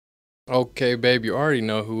Okay, babe, you already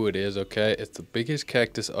know who it is, okay? It's the biggest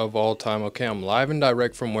cactus of all time, okay? I'm live and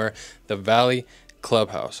direct from where? The Valley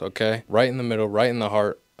Clubhouse, okay? Right in the middle, right in the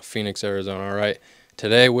heart of Phoenix, Arizona, all right?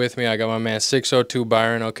 Today with me, I got my man 602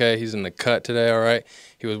 BYRON, okay? He's in the cut today, all right?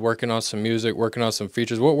 He was working on some music, working on some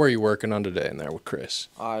features. What were you working on today in there with Chris?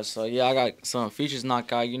 All right, so yeah, I got some features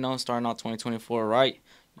knocked out, starting out 2024 right,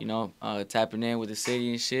 tapping in with the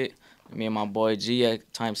city and shit. Me and my boy G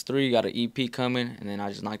at ×3 got an EP coming, and then I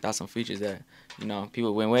just knocked out some features that,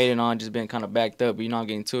 people been waiting on, just been kind of backed up, but I'm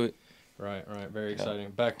getting to it. Right, very exciting.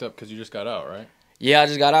 Backed up because you just got out, right? Yeah, I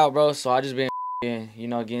just got out, bro, so I just been,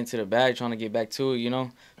 getting to the bag, trying to get back to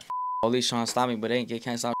it, Police trying to stop me, but they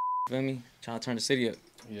can't stop, feel me? Trying to turn the city up.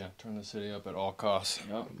 Yeah, turn the city up at all costs.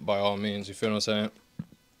 Yep. By all means, you feel what I'm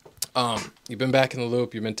saying? You've been back in the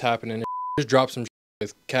loop, you've been tapping in. Just dropped some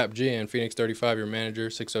with KAP G and Phoenix 35, your manager,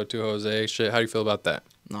 602 Jose. Shit, how do you feel about that?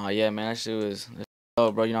 Nah, yeah, man, that shit was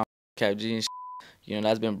dope, bro. KAP G and shit.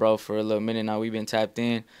 That's been bro for a little minute now. We've been tapped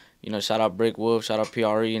in. Shout out Brick Wolf, shout out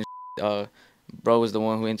PRE and shit. Bro was the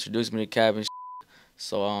one who introduced me to KAP and shit.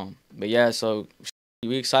 So but yeah, so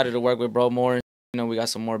we excited to work with bro more. We got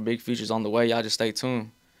some more big features on the way. Y'all just stay tuned.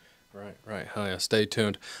 Right. Hell yeah, stay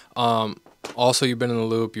tuned. Also, you've been in the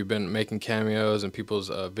loop. You've been making cameos and people's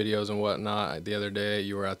videos and whatnot. The other day,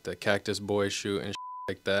 you were at the Cactus Boys shoot and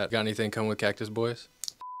like that. Got anything coming with Cactus Boys?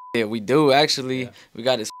 Yeah, we do actually. Yeah. We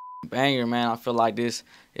got this banger, man. I feel like this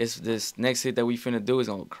next hit that we finna do is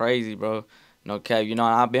gonna go crazy, bro. No cap.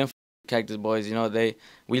 I've been Cactus Boys.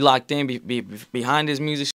 We locked in behind this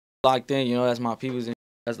music. Locked in. That's my peoples and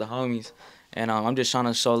that's the homies. And I'm just trying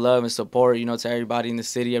to show love and support, to everybody in the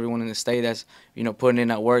city, everyone in the state that's, putting in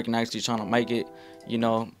that work and actually trying to make it,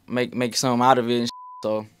 make something out of it. And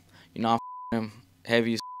so, I'm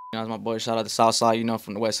heavy. As my boy, shout out to Southside,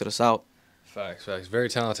 from the west to the south. Facts. Very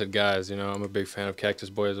talented guys. I'm a big fan of Cactus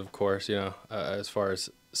Boys, of course. As far as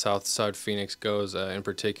Southside Phoenix goes, in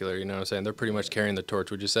particular, you know what I'm saying? They're pretty much carrying the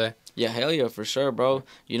torch. Would you say? Yeah, hell yeah, for sure, bro.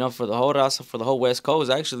 For the whole West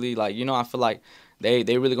Coast, actually, like, I feel like they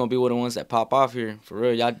really gonna be one of the ones that pop off here, for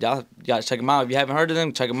real. Y'all gotta check them out. If you haven't heard of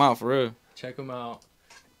them, check them out, for real. Check them out.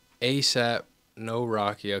 ASAP. No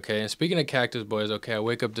Rocky, okay? And speaking of Cactus Boys, okay, I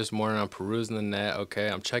wake up this morning, I'm perusing the net, okay?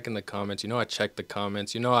 I'm checking the comments. I check the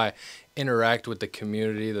comments. I interact with the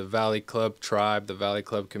community, the Valley Club tribe, the Valley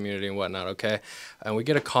Club community and whatnot, okay? And we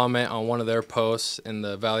get a comment on one of their posts in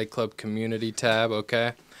the Valley Club community tab,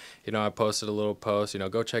 okay? I posted a little post,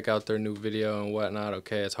 go check out their new video and whatnot,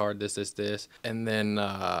 okay? It's hard, this. And then,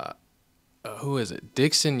 who is it?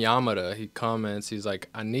 Dixon Yamada, he comments, he's like,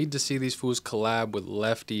 I need to see these fools collab with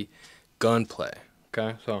Lefty Gunplay,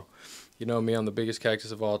 okay? So, me, I'm the biggest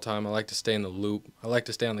cactus of all time. I like to stay in the loop. I like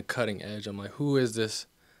to stay on the cutting edge. I'm like, who is this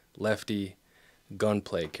Lefty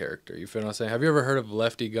Gunplay character? You feel what I'm saying? Have you ever heard of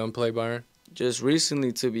Lefty Gunplay, BYRON? Just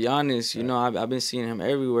recently, to be honest, I've been seeing him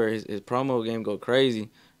everywhere. His promo game go crazy.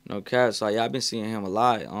 No cap. So, yeah, I've been seeing him a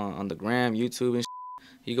lot on the gram, YouTube, and shit.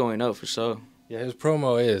 He going up for sure. Yeah, his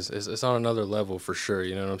promo it's on another level for sure.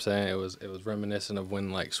 You know what I'm saying? It was reminiscent of when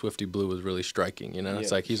like Swifty Blue was really striking. Yeah,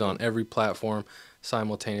 it's like he's on every platform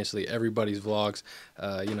simultaneously. Everybody's vlogs,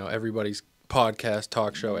 everybody's podcast,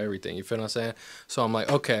 talk show, everything. You feel what I'm saying? So I'm like,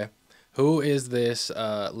 okay, who is this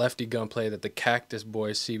Lefty Gunplay that the Cactus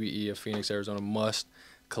Boys CBE of Phoenix, Arizona must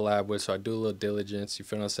collab with? So I do a little diligence. You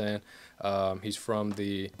feel what I'm saying? He's from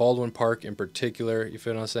the Baldwin Park in particular. You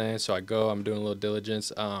feel what I'm saying? So I'm doing a little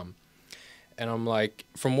diligence. And I'm like,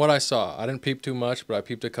 from what I saw, I didn't peep too much, but I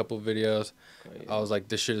peeped a couple of videos. I was like,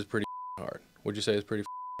 this shit is pretty hard. Would you say it's pretty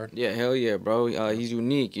hard? Yeah, hell yeah, bro. He's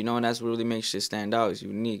unique, and that's what really makes shit stand out. He's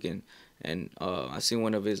unique, and I seen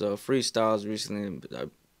one of his freestyles recently.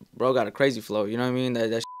 Bro got a crazy flow, you know what I mean?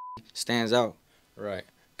 That shit stands out. Right.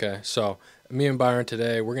 Okay, so me and BYRON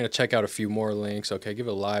today, we're going to check out a few more links, okay? Give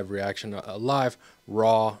a live reaction, a live,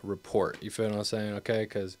 raw report. You feel what I'm saying, okay?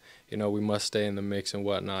 Because, we must stay in the mix and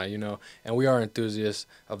whatnot, And we are enthusiasts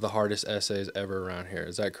of the hardest essays ever around here.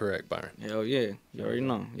 Is that correct, BYRON? Hell yeah. You already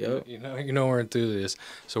know. Yep. You know we're enthusiasts.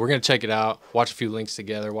 So we're going to check it out, watch a few links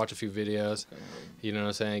together, watch a few videos. You know what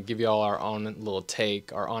I'm saying? Give you all our own little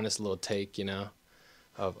take, our honest little take,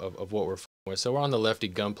 of what we're with. So we're on the Lefty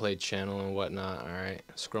Gunplay channel and whatnot. All right,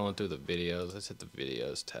 scrolling through the videos. Let's hit the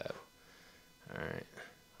videos tab. All right,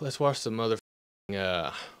 let's watch the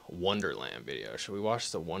motherfucking Wonderland video. Should we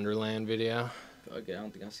watch the Wonderland video? Okay, I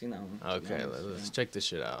don't think I've seen that one. Okay, let's check this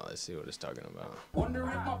shit out. Let's see what it's talking about. Wonder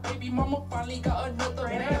if my baby mama finally got another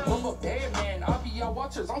man. I'm a bad man. I be out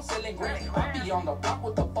watchers. I'm selling grand. I be on the block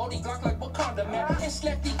with the 40 Glock like Wakanda, man. It's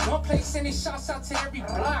Lefty Gunplay sending shots out to every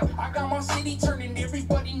block. I got my city turning.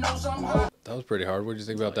 Everybody knows I'm hot. That was pretty hard. What did you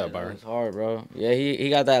think about that, Byron? It's hard, bro. Yeah, he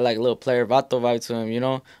got that like little player vato vibe to him, you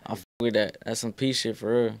know. I'm with that. That's some P shit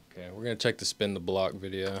for real. Okay, we're gonna check the spin the block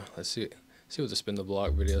video. Let's see what the spin the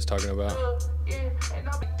block video is talking about.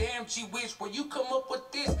 Damn, she wish where you come up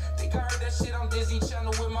with this. Think I heard that shit on Disney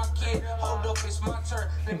Channel with my kid. Hold up, it's my turn.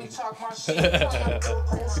 Let me talk my shit.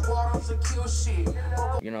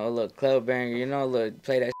 You know, a little club banger. You know, a little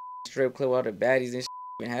play that strip club, all the baddies and shit.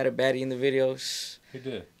 Even had a baddie in the video. He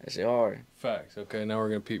did. That shit hard. Facts. Okay, now we're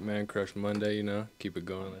gonna peep Man Crush Monday. You know, keep it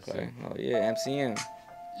going. Let's see. Oh yeah, MCM.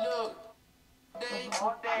 Look,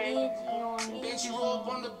 bitch, you roll up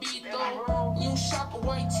on the beat though. New shock, a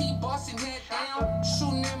white tee, bossing head down.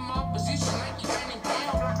 Shooting in my position like you raining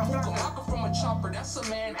down. Hookah maka from a chopper, that's a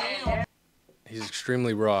man down. He's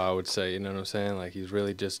extremely raw, I would say. You know what I'm saying? Like he's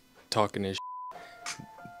really just talking his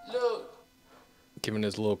Look, giving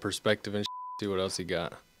his little perspective and see what else he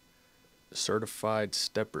got. Certified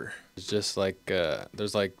stepper. It's just like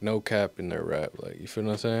there's like no cap in their rap. Like you feel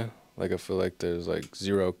what I'm saying? Like I feel like there's like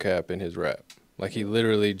zero cap in his rap. Like he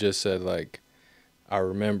literally just said like, I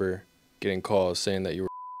remember getting calls saying that you were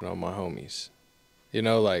on my homies. You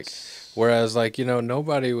know, like whereas like, you know,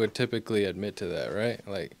 nobody would typically admit to that, right?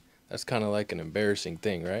 Like that's kind of like an embarrassing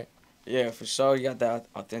thing, right? Yeah, for sure. You got that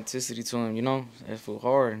authenticity to him, you know? That's for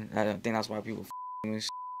hard. I think that's why people with shit.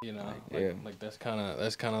 You know, yeah. Like that's kind of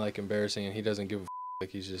like embarrassing, and he doesn't give a like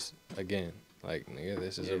he's just again like nigga,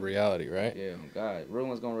 this is a reality, right? Yeah, God, real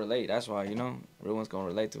one's gonna relate. That's why, you know, real one's gonna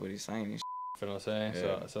relate to what he's saying. And You know what I'm saying?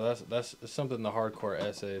 Yeah. So that's something the hardcore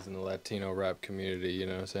essays in the Latino rap community, you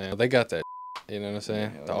know what I'm saying? They got that, you know what I'm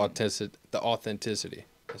saying? Yeah, The authenticity.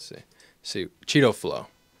 Let's see. Cheeto flow.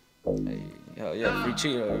 Hey, hell yeah, free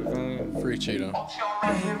Cheeto, you feel me? Free Cheeto.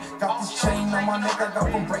 Got this chain on my neck, I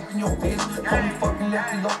got from breaking your bitch. Call me fucking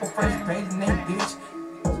lefty local first base name bitch.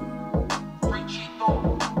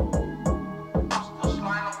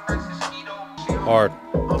 Hard.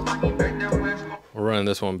 We're running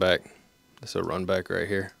this one back. This is a run back right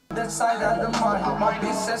here. That side out of mind. My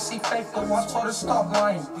bitch says she faithful, I told her stop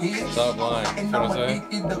lying, bitch. Stop lying. You And know I'm what I'm saying?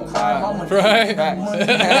 addicted to crime. I'm Right.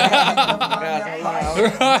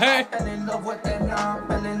 Right. Fell in love with that now.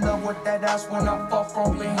 Fell in love with that ass when I fuck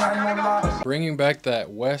from behind no lie. Bringing back that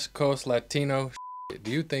West Coast Latino shit. Do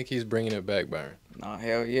you think he's bringing it back, Byron? Nah,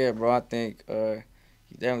 hell yeah, bro. I think he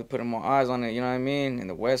definitely putting more eyes on it, you know what I mean? And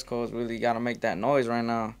the West Coast really got to make that noise right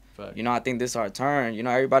now. Fact. You know, I think this is our turn. You know,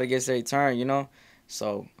 everybody gets their turn, you know?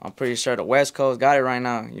 So I'm pretty sure the West Coast got it right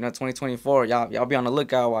now. You know, 2024. Y'all be on the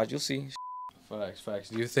lookout, watch. You'll see. Facts.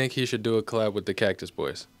 Do you think he should do a collab with the Cactus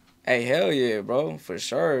Boys? Hey, hell yeah, bro. For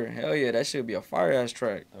sure. Hell yeah, that should be a fire-ass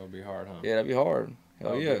track. That would be hard, huh? Yeah, that'd be hard.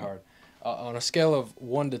 Hell yeah. Hard. On a scale of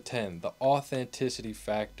 1 to 10, the authenticity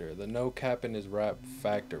factor, the no cap in his rap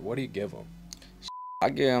factor, what do you give him? I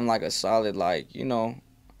give him like a solid, like, you know,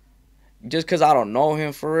 just because I don't know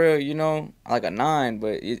him for real, you know, like a 9,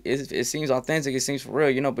 but it seems authentic, it seems for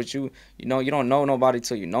real, you know, but you know, you don't know nobody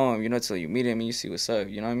till you know him, you know, till you meet him and you see what's up,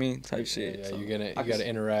 you know what I mean? Type shit. Yeah, So, you gotta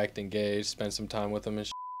interact, engage, spend some time with him and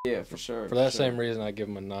shit. yeah, for sure. For that same reason, I give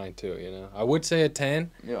him a 9 too, you know. I would say a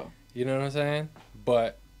 10, Yeah. you know what I'm saying?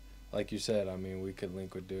 But, like you said, I mean, we could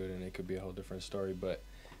link with dude and it could be a whole different story, but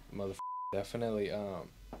motherfucker, definitely,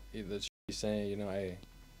 the shit he's saying, you know, hey,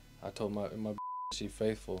 I told my she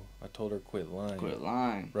faithful. I told her quit lying. Quit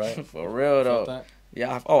lying. Right? For real, though. Felt that?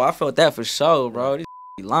 Yeah, I felt that for sure, bro. These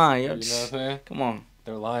be lying, yo. You know what I'm saying? Come on.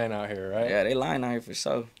 They're lying out here, right? Yeah, they lying out here for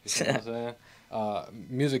sure. You know what I'm saying?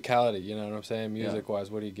 Musicality, you know what I'm saying?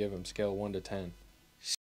 Music-wise, what do you give him? Scale 1 to 10.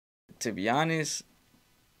 To be honest,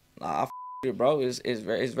 I it, bro.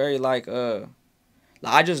 It's very like I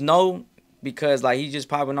just know because like he's just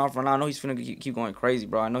popping off right now. I know he's finna keep going crazy,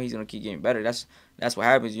 bro. I know he's gonna keep getting better. That's what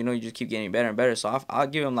happens, you know. You just keep getting better and better. So I'll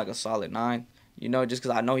give him like a solid 9, you know, just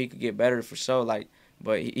because I know he could get better for sure. Like,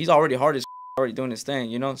 but he's already hard as already doing his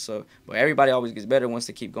thing, you know. So, but everybody always gets better once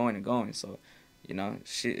they keep going and going. So, you know,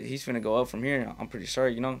 shit, he's finna go up from here. I'm pretty sure,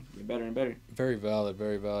 you know, get better and better. Very valid,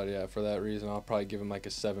 yeah. For that reason, I'll probably give him like a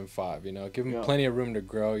 7.5, you know. Give him Yeah. plenty of room to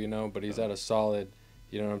grow, you know, but he's at a solid,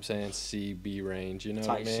 you know what I'm saying, C, B range, you know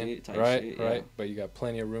what I mean? Right? Yeah. But you got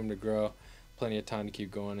plenty of room to grow, plenty of time to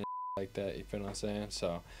keep going and like that, you feel what I'm saying?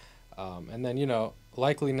 So, and then, you know,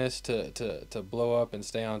 likeliness to blow up and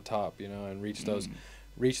stay on top, you know, and reach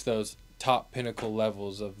those top pinnacle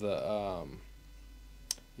levels of the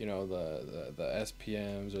you know, the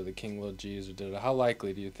SPMs or the King Lil G's or da-da. How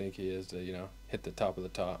likely do you think he is to, you know, hit the top of the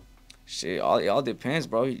top? Shit, it all depends,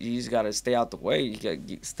 bro. You just gotta stay out the way. You gotta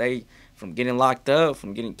stay from getting locked up,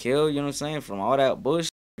 from getting killed, you know what I'm saying, from all that bullshit.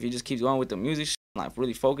 If he just keeps going with the music shit, like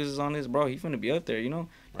really focuses on this, bro, he finna be up there, you know?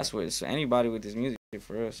 That's what it's anybody with this music shit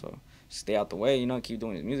for real, so stay out the way, you know, keep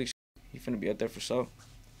doing his music. He finna be up there for sure.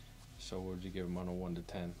 So what would you give him on a 1 to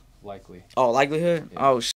 10? Likely. Oh, likelihood? Yeah.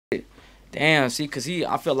 Oh, shit. Damn, see, because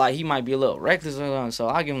I feel like he might be a little reckless or something, so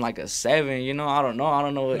I'll give him like a 7, you know? I don't know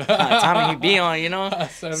what kind of timing he be on, you know?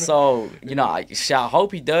 So, you know, I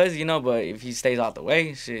hope he does, you know, but if he stays out the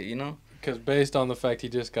way, shit, you know? Because based on the fact he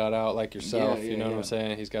just got out, like yourself, Yeah, you know yeah. what I'm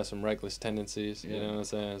saying? He's got some reckless tendencies, you Yeah. know what I'm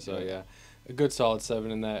saying? So, Yeah. yeah, a good solid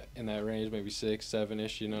 7 in that range, maybe 6,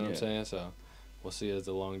 7-ish, you know what I'm Yeah. saying? So, we'll see as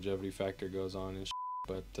the longevity factor goes on and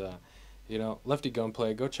But, you know, Lefty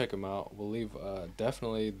Gunplay, go check him out. We'll leave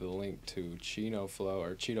definitely the link to CHITO Flow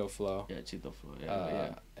Yeah, CHITO Flow,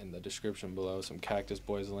 yeah. in the description below. Some Cactus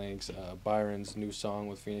Boys links. BYRON's new song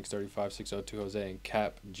with Phoenix 35602 Jose and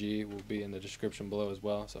KAP G will be in the description below as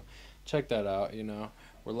well. So check that out, you know.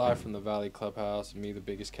 We're live from the Valley Clubhouse. Me, the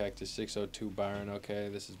biggest Cactus, 602 BYRON, okay?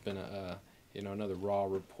 This has been you know, another raw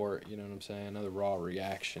report, you know what I'm saying? Another raw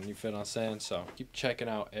reaction, you feel what I'm saying? So keep checking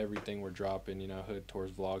out everything we're dropping, you know, hood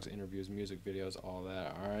tours, vlogs, interviews, music videos, all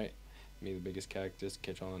that, all right? Me, the biggest Cactus.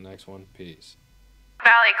 Catch you on the next one. Peace.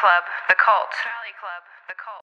 Valley Club, the cult. Valley Club, the cult.